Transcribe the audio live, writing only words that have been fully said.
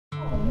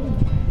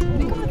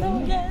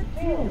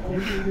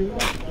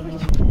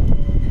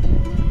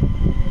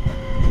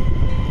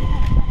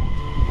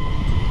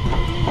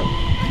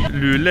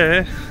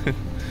Luleå.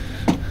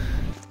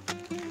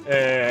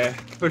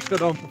 Första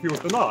dagen på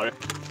 14 dagar.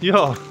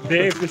 Ja.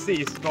 Det är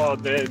precis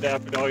vad det är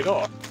för dag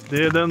idag. Det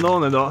är den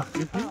dagen idag.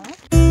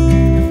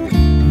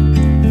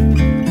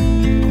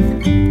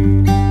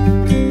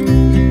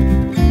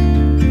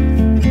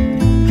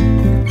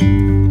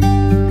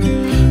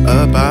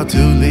 About to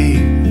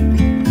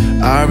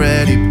leave,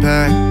 already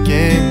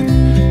packing.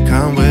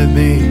 Come with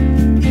me,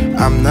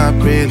 I'm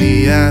not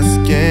really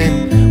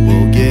asking.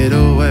 We'll get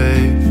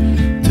away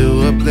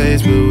to a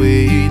place where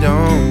we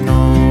don't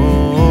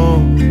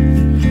know.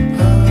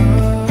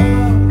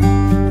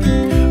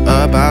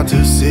 About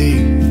to see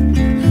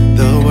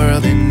the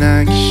world in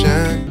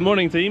action. Good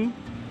morning, team.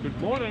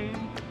 Good morning.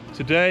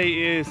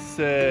 Today is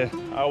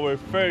our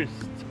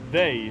first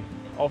day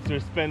after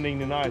spending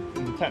the night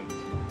in the tent.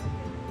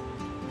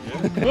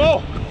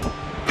 Go!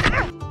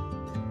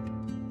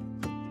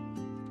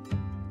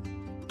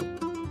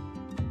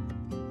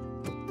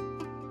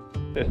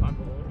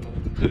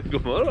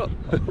 God morgon!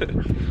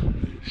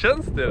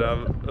 Känns det där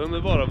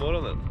underbara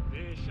morgonen?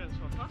 Det känns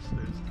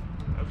fantastiskt.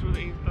 Jag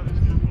trodde inte att det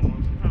skulle vara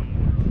en sån här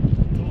morgon.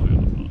 Idag i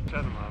alla fall.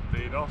 Känner man att det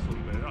är idag som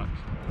det är dags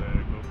att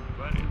gå upp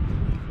på berget.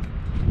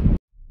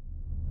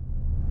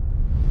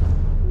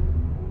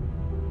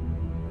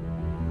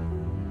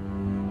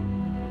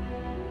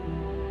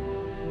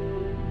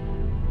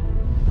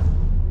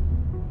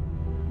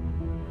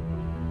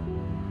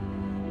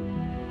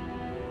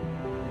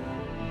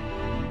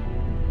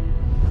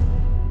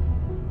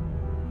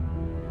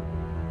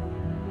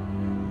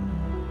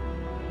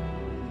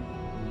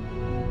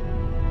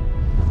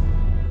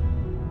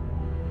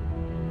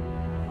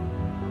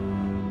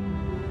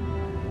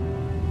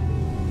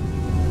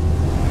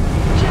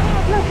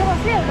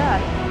 Ser du där?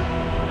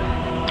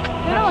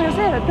 Ja, jag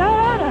ser det.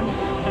 Där är den.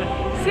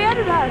 Ser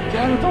du där?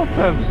 Där är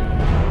toppen!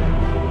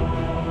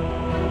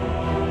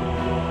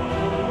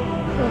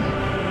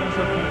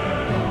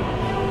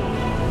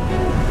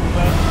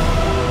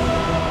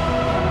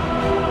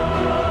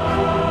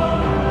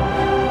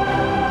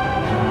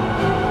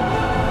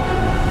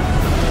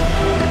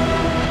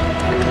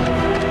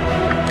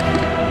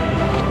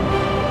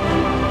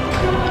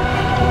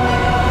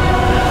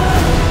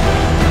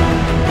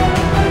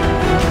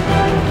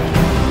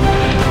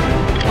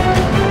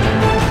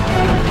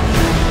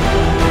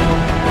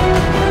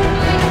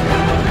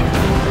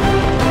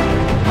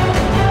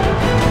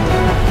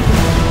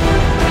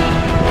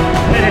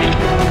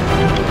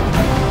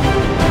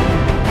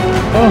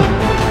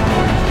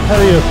 Här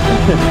är just.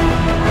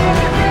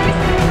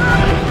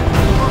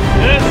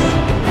 Yes!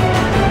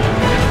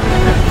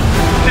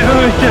 Det var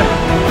mycket.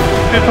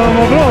 Fy fan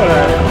vad bra det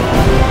är.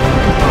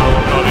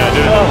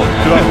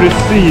 Du var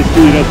precis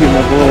 4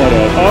 timmar på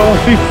året. Ja,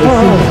 fy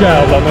fan. Jag är så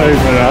jävla nöjd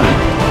med det.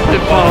 Fy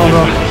fan vad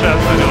bra.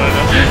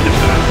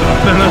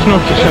 Den här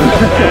snocken känns.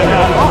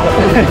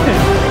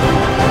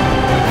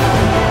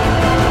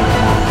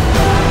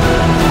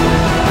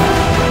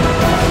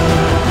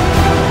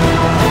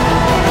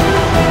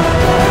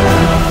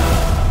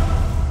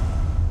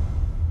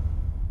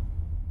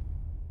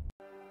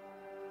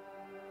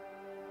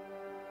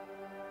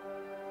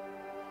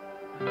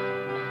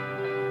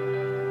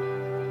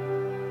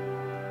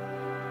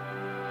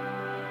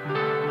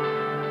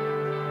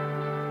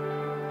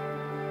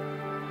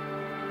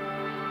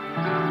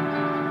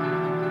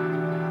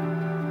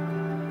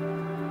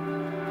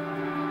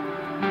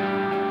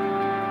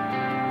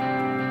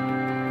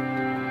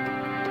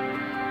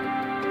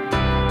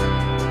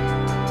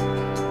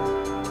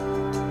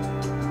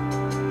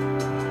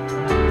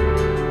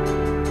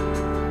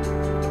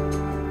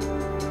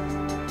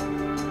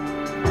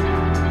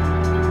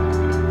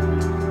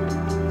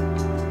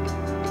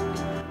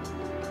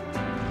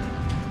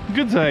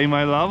 Good day,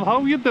 my love. How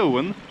are you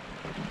doing?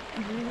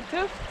 Det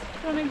är tufft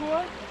från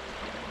igår.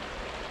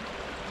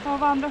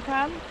 Av andra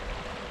skäl.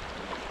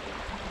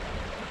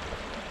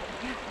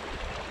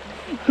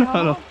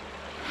 Ja.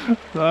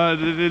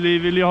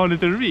 Vill jag ha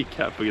lite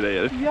recap på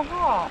grejer?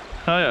 Jaha.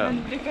 Ja.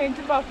 Men du kan ju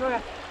inte bara fråga,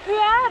 hur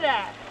är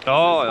det?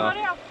 Ja, så svarar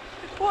jag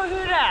på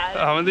hur det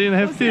är. Ja, men det är en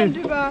häftig... Och sen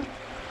du bara...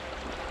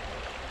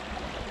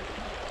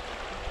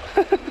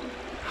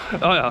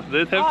 ja, det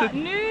är ett häftigt...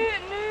 Nu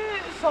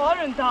sa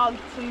du inte allt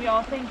som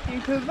jag tänkte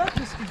i huvudet att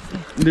du skulle säga.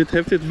 Det är ett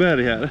häftigt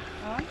berg här.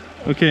 Ja.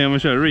 Okej, jag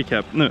måste köra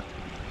recap nu.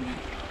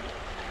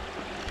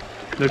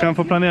 Du kan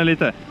få planera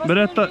lite.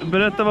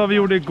 Berätta vad vi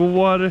gjorde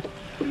igår.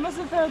 Du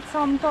måste få ett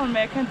samtal,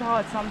 men jag kan inte ha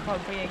ett samtal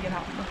på egen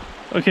hand.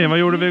 Okej, vad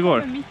gjorde vi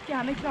igår? Micke,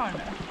 han är klar nu.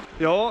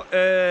 Ja,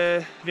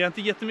 vi har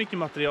inte jättemycket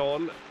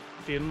material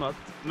filmat.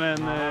 Men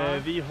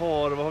vi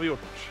har, vad har vi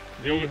gjort?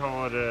 Vi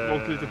har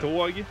åkt lite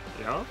tåg.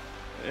 Ja.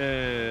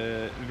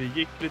 Vi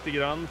gick lite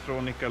grann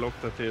från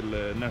Nikkaluokta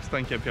till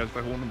nästan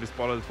Kebnekaise. Vi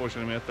sparade 2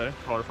 kilometer.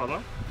 Tarfalla.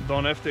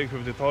 Dagen efter gick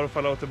vi till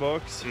Tarfalla och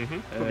tillbaks.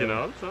 Tog en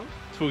öl sen.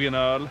 Tog en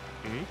öl.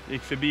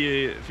 Gick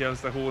förbi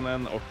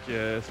fjällstationen och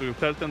slog upp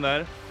tälten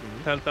där.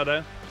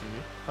 Tältade.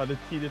 Hade ett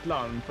tidigt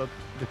larm för att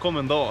det kom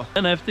en dag.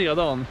 Den häftiga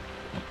dagen.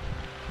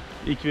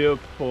 gick vi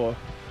upp på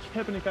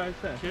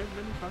Kebnekaise.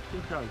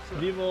 Kebnekaise.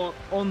 Vi var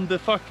on the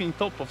fucking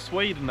top of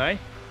Sweden, nej.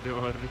 Det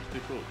var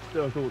riktigt coolt.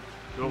 Det var coolt.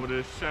 Det var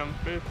både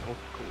kämpigt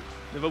och coolt.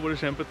 Det var både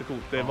kämpigt och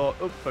coolt. Det var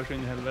upp för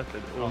sin helvete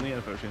och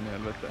ner för sin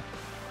helvete.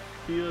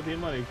 4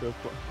 timmar gick det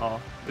upp på. Ja,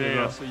 det är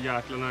jag så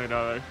jäkla nöjd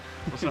över.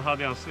 Och så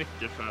hade jag en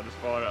Snickers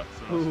sparat.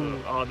 Så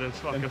ja, den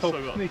smakade så gott.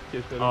 En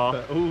toppsnickers där ja,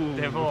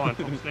 uppe. det var en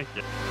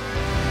toppsnickers.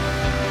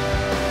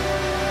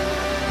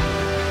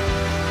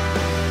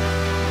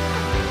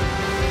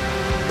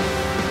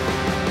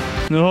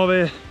 Nu har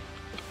vi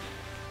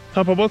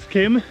tappat bort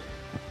Kim.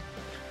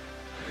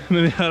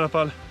 Men vi har i alla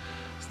fall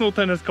snott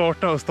hennes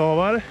karta och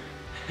stavar.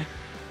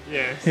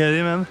 Yes.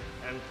 Jajamän.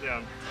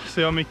 Äntligen.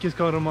 Så jag och Micke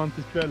ska ha en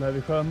romantisk kväll här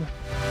vid sjön.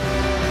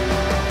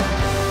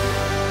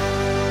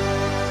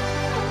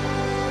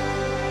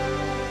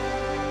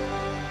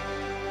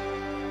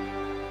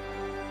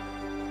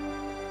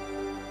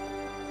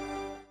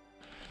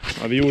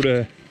 Ja, vi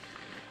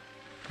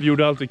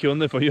gjorde allt vi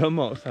kunde för att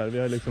gömma oss här. Vi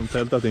har liksom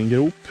tältat i en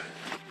grop.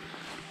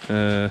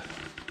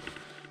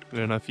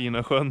 Vid den här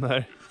fina sjön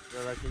här. Jag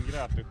har verkligen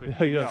grävt en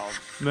skicklig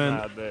men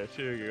med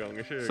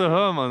 20x20. Så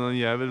hör man någon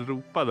jävel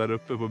ropa där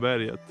uppe på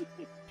berget.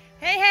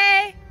 Hej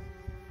hej!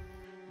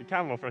 Det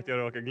kan vara för att jag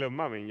råkar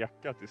glömma min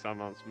jacka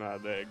tillsammans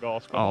med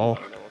gaskåpet. Ja,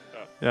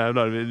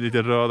 jävlar,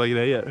 lite röda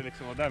grejer. Det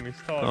liksom var där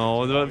misstaget.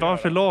 Ja,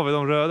 varför la vi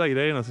de röda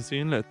grejerna så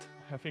synligt?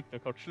 Jag fick en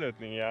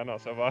kortslutning i hjärnan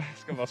så jag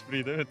ska bara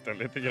sprida ut den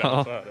lite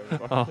grann så här.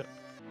 Ja.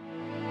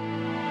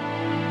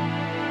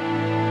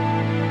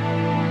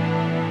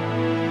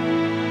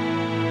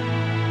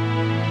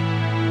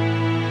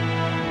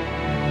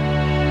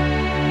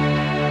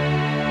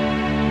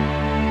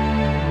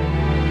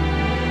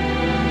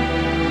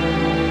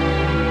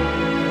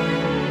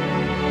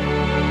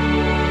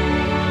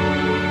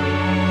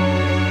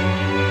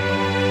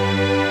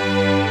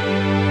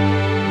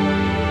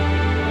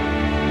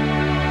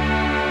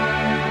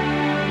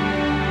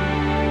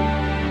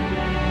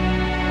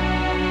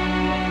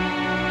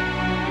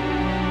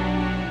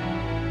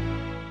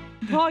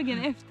 Dagen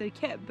efter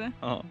Keb.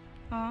 Ja.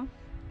 Ja,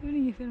 det är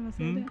ingen film att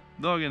säga det.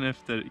 Dagen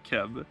efter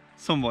Keb,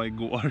 som var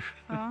igår.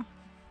 Ja.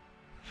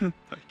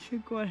 Tack. Hur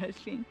går det,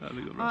 älskling? Ja,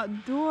 det går bra. Ja,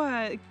 då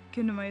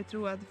kunde man ju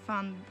tro att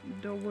fan,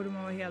 då borde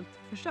man vara helt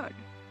förstörd.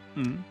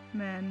 Mm.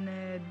 Men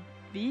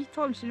vi gick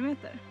 12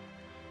 kilometer.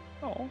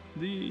 Ja,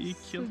 det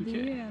gick helt okej.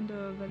 Det är ändå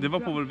väldigt Det var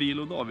bra. på vår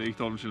vilodag vi gick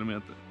 12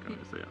 kilometer kan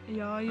vi säga.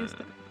 Ja, just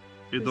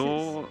det.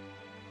 Idag,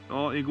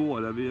 ja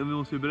igår, vi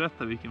måste ju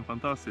berätta vilken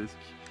fantastisk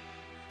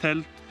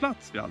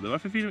tältplats vi hade.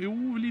 Varför filmade jag?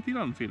 Jo, lite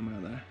grann filmade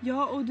jag där.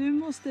 Ja, och du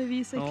måste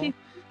visa Ja. klipp.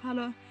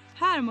 Hallå,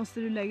 här måste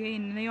du lägga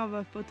in när jag var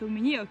uppe och tog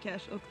min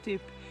geocache och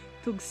typ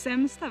tog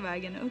sämsta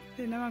vägen upp.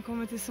 Det är när man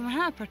kommer till såna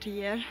här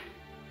partier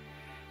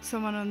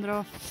som man undrar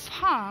vad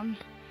fan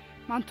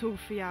man tog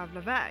för jävla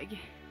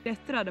väg.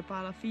 Klättrade på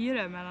alla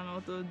 4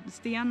 emellanåt och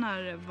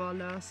stenar var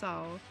lösa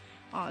och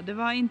ja, det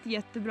var inte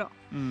jättebra.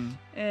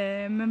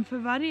 Men för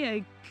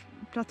varje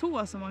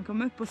platå som man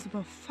kom upp på så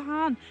bara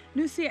fan,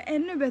 nu ser jag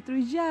ännu bättre och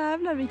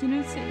jävlar vilken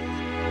utsikt.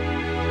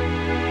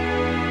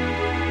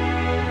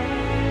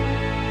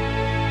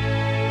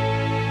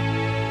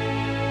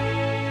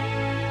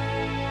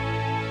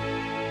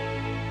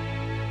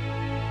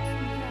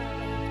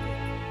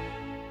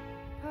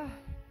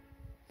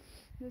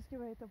 Nu ska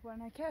vi hitta på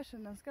den här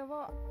cachen. Den ska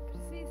vara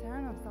precis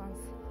här någonstans.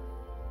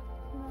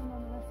 Men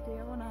de här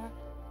skrevorna här.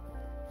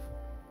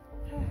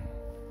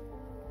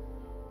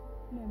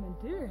 Nej men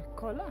du,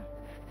 kolla.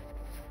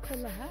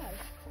 Kolla här.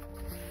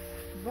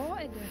 Vad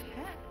är det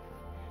här?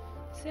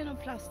 Ser någon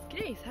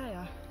plastgrejs här,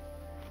 ja.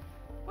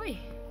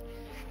 Oj,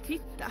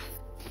 titta.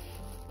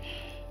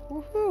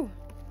 Woho!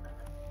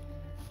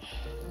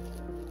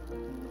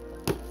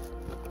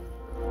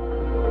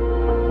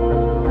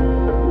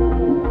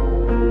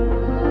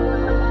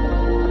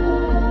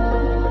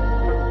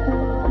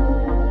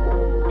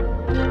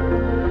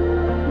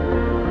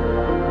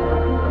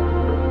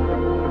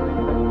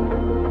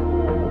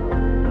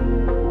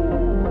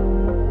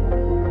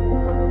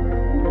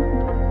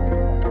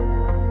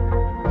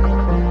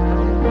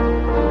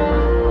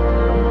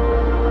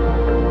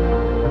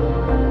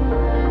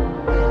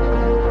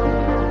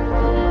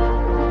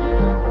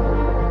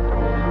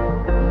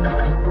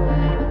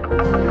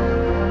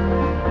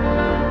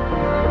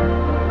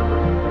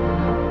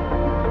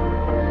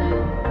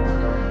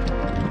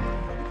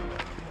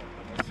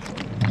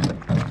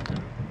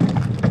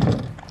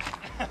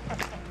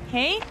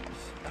 Hej!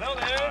 Hallå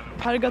där!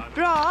 Har det gått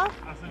bra?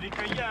 Alltså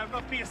vilka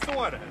jävla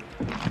pissår!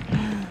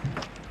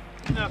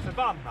 Jag är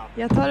förbannad.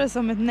 Jag tar det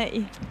som ett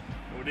nej.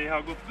 Och det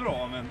har gått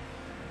bra men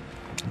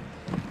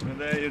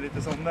det är ju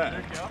lite som det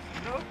är. Jag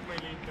drar upp mig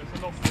lite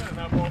så lossar den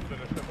här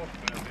båten och kör bort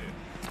den.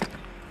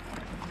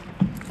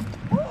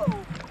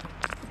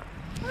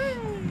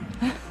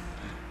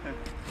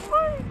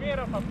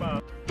 Mera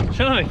pappa!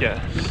 Tjena Micke!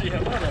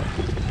 Tjena!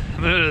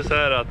 Nu är det så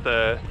här att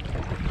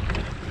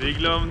vi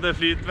glömde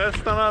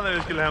flytvästarna när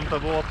vi skulle hämta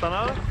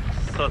båtarna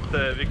så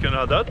att vi kunde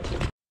ha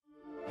dött.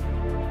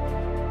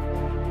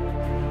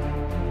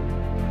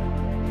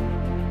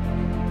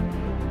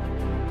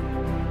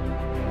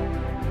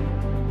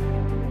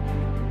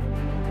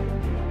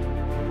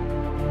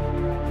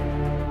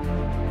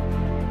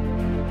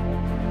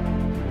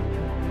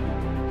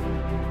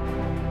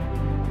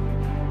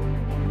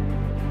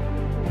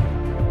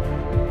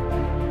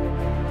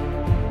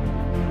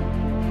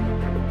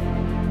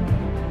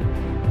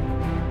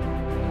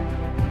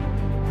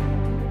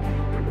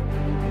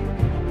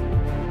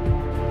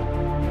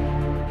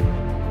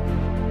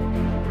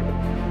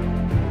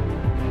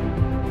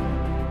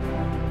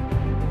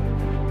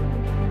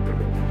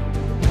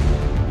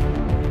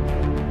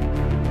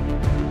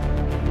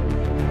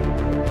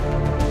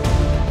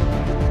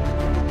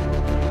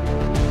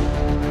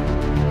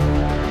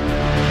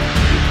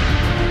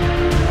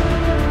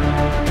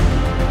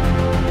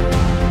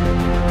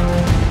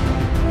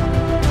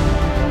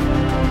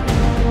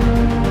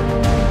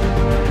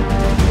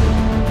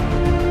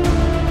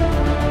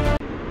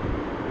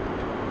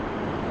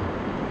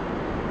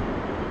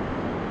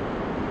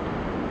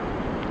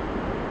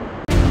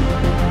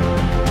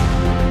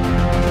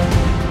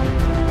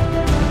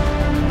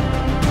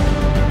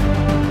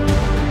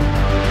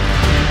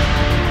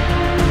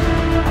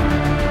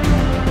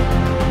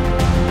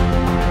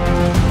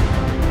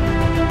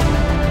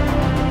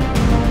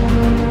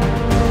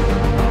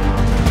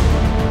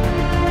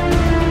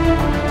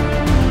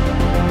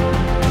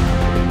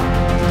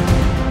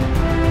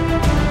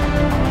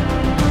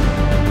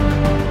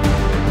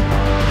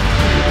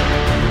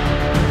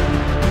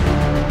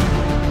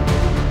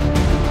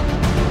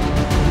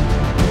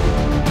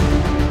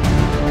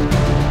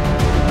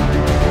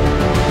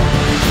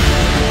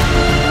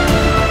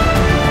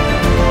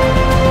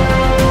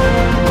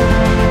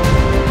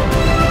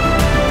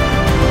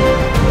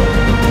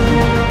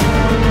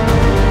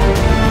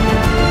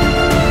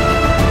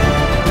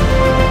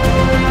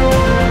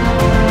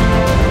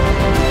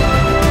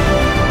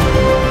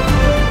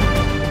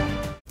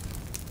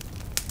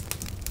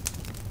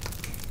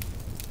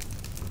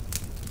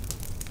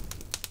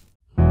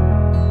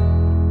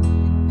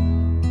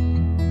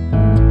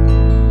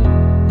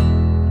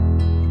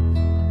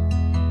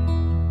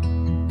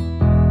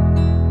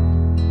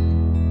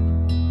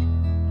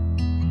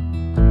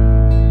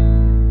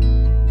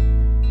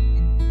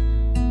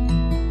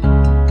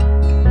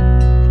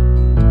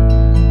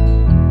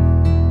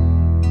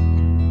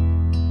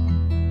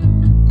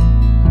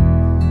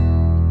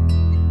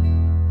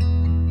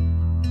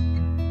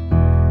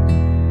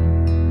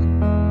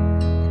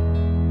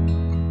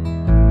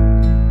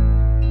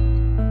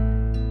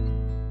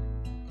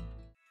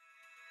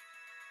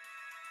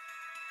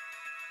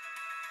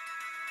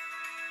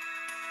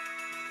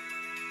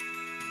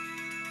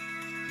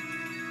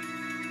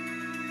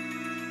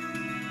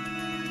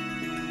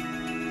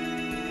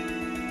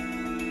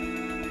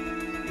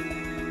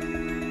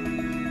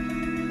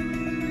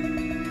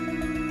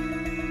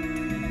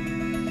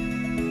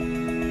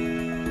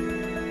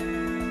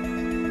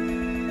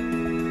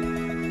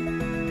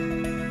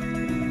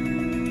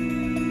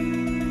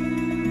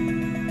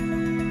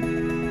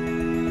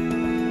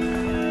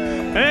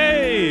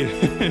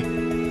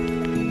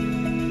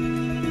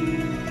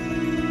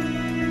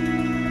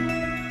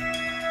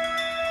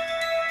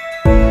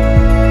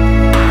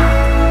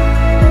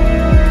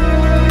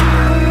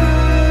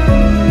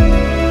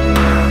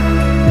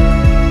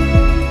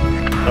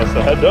 Alltså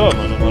här dör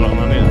man om man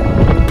ramlar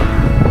ner.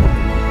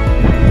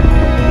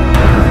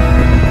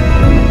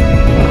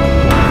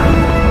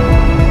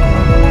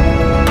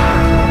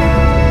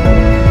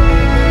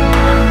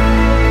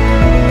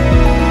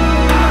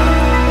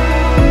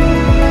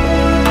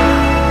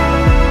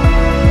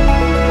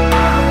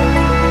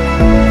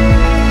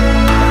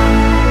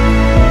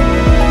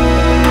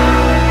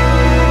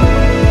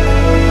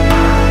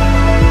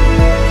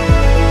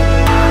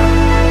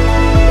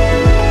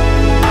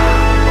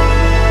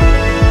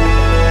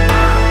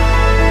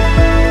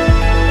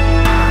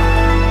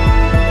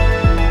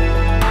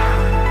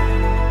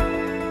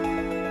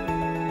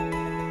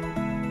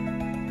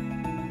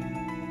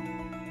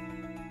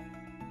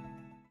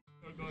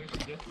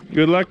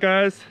 Good luck,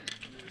 guys.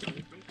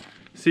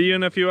 See you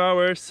in a few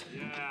hours.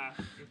 Yeah,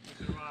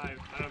 it's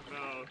arrived. I don't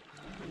know.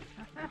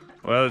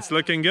 Well, it's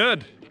looking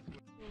good.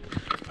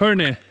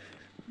 Hörrni,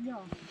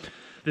 Ja.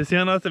 det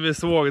senaste vi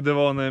såg det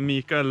var när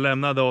Mikael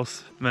lämnade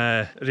oss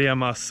med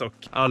Remas och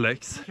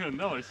Alex. Det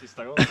kunde ha varit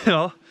sista gången.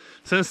 Ja,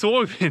 sen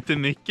såg vi inte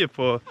Micke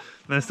på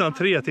nästan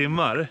 3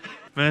 timmar.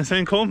 Men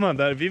sen kom han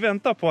där, vi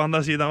väntade på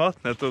andra sidan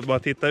vattnet och bara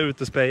tittade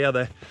ut och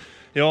spejade.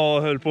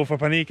 Jag höll på att få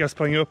panik, jag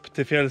sprang upp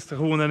till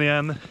fjällstationen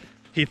igen.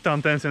 Hittade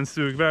inte ens en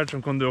stugvärd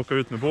som kunde åka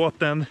ut med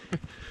båten.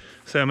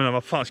 Så jag menar,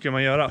 vad fan ska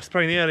man göra?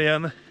 Sprang ner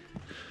igen.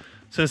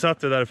 Sen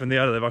satt vi där och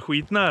funderade, det var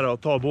skitnära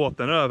att ta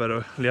båten över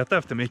och leta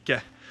efter Micke.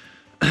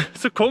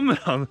 Så kommer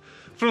han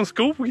från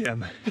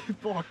skogen.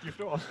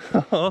 Bakifrån.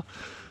 Ja,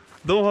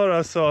 då har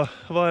alltså,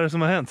 vad är det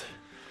som har hänt?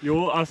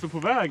 Jo, alltså på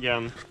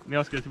vägen när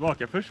jag skulle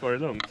tillbaka, först var det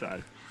lugnt så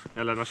här.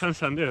 Eller sen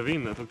kände jag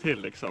vinden tog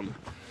till liksom.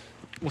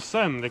 Och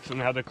sen liksom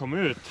när jag hade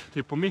kommit ut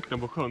typ på mitten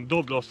på sjön,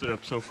 då blåste det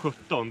upp som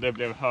 17. Det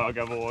blev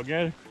höga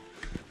vågor.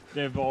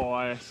 Det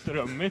var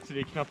strömmigt, så det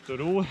är knappt att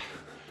ro.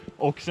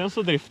 Och sen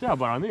så driftade jag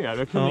bara ner,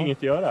 jag kunde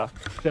inget göra.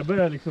 Så jag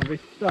började liksom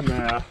vifta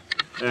med,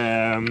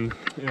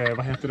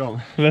 vad heter de?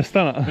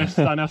 Västarna.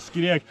 Västarna, jag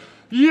skrek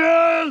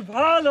hjälp!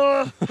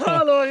 Hallå!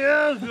 Hallå,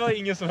 hjälp! Det var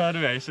ingen som hörde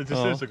mig, så till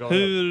slut så gav jag.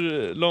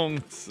 Hur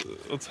långt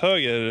åt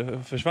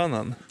höger försvann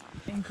han?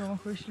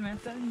 1,7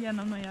 kilometer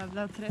genom någon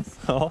jävla träsk.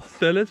 Ja,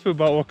 istället för att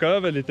bara åka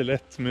över lite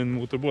lätt med en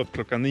motorbåt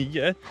klockan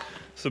 9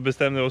 så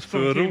bestämde vi oss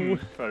för att ro.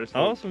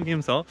 Ja, som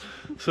Kim sa.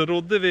 Så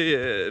rodde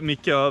vi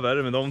Micke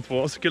över med de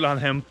två, så skulle han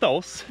hämta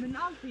oss. Men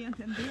allt är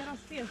egentligen deras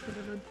fel för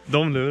det.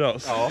 De lurade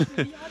oss. Ja. Vi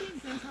hade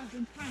inte ens haft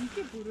en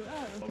tanke på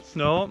det.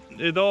 Ja,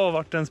 idag har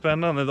varit en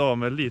spännande dag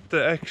med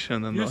lite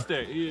action ändå. Just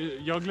det,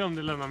 jag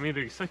glömde lämna min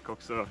ryggsäck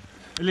också.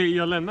 Eller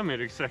jag lämnade min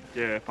ryggsäck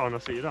på andra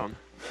sidan.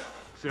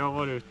 Så jag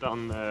var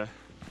utan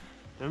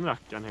den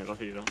rackaren hela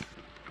tiden.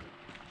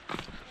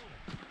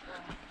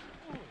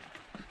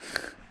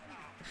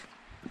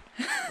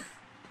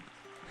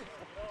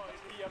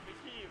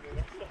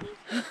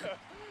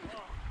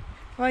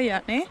 Vad gör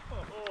ni?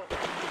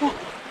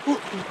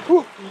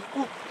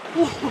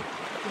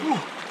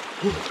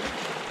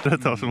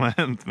 Berätta vad som har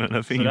hänt med den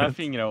här Så det här fingret.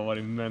 fingret har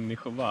varit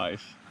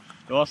människobajs.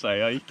 Det var så här,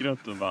 jag gick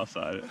runt och bara så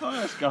här,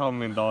 jag ska ha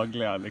min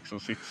dagliga liksom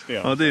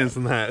sittsten. Ja, det är en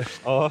sån här.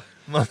 Ja,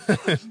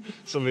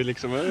 som vi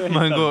liksom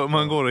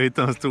Man går och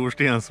hittar en stor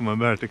sten som man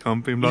bär till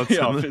campingplatsen.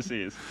 Ja,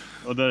 precis.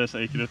 Och där så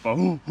gick det ut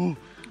bara,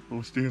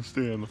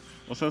 sten.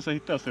 Och sen så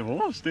hittade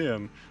jag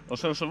sten. Och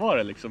sen så var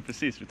det liksom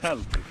precis vid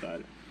tältet så här.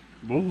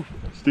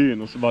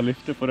 Sten, och så bara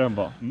lyfte på den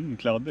bara,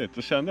 kladdigt.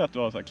 Då kände jag att det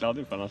var så här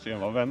kladdigt på den här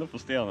stenen. Jag vände på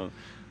stenen.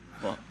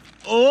 Bara,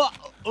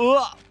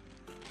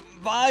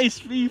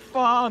 bajs, fy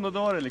fan! Och då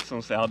var det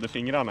liksom så jag hade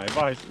fingrarna i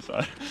bajs så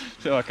här.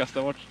 Så jag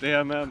kastade bort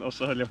stenen och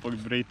så höll jag på att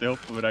bryta ihop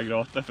och började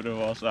gråta för det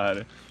var så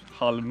här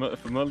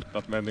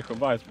halvförmultnat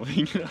människobajs på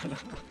fingrarna.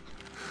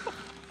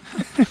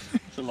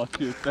 Så bara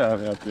tutade jag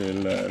ner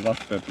till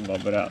vattnet och bara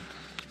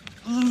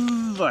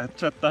började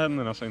tvätta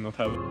händerna så inåt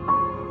helvete.